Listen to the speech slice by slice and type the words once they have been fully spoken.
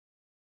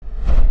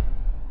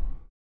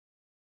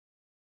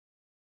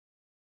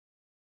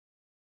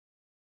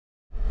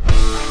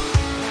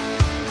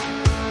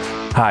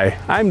Hi,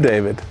 I'm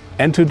David,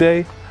 and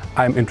today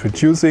I'm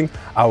introducing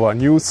our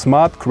new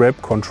smart grab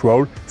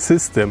control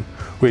system,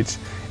 which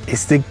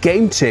is the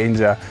game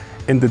changer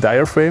in the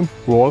diaphragm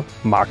wall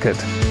market.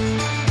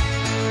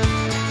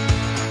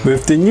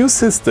 With the new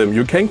system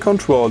you can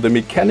control the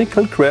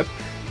mechanical grab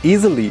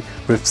easily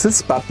with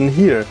this button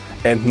here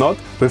and not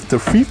with the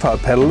freefall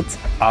pedals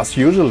as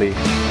usually.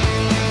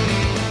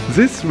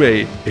 This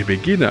way a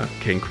beginner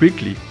can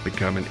quickly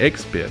become an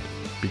expert,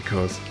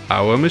 because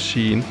our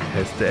machine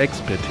has the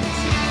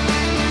expertise.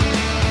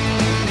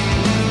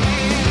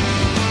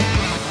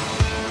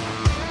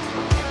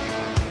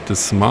 The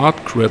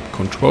smart grab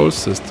control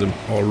system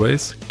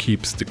always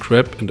keeps the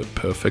grab in the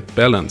perfect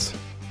balance.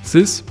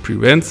 This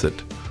prevents it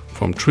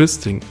from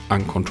twisting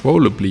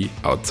uncontrollably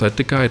outside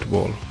the guide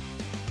wall.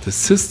 The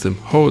system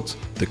holds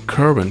the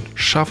current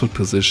shuffle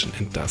position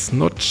and does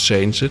not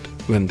change it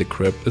when the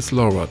grab is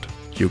lowered.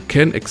 You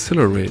can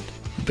accelerate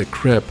the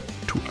grab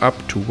to up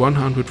to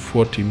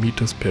 140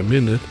 meters per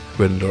minute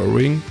when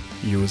lowering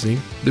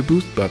using the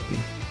boost button.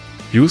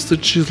 Use the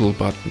chisel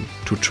button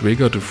to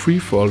trigger the free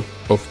fall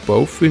of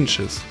both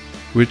winches,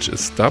 which is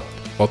stopped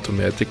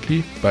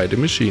automatically by the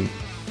machine.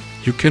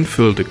 You can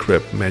fill the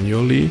grab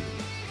manually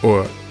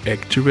or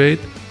activate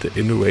the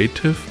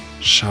innovative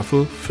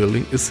shuffle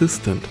filling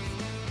assistant.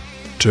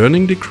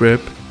 Turning the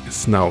grab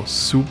is now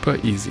super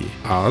easy,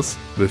 as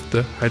with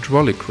the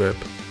hydraulic grab.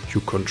 You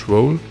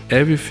control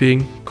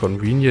everything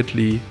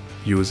conveniently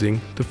using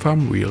the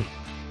thumb wheel.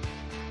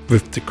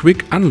 With the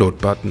quick unload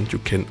button you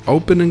can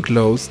open and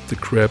close the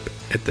grab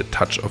at the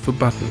touch of a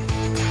button.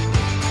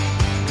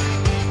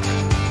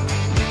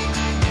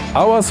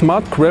 Our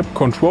smart grab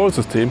control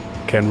system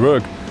can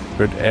work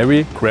with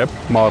every grab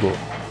model.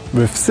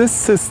 With this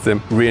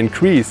system we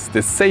increase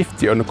the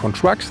safety on the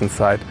construction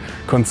site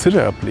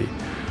considerably.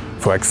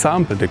 For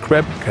example, the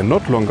grab can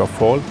no longer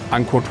fall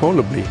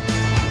uncontrollably.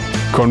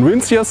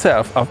 Convince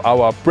yourself of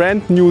our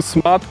brand new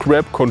smart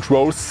grab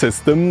control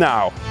system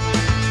now!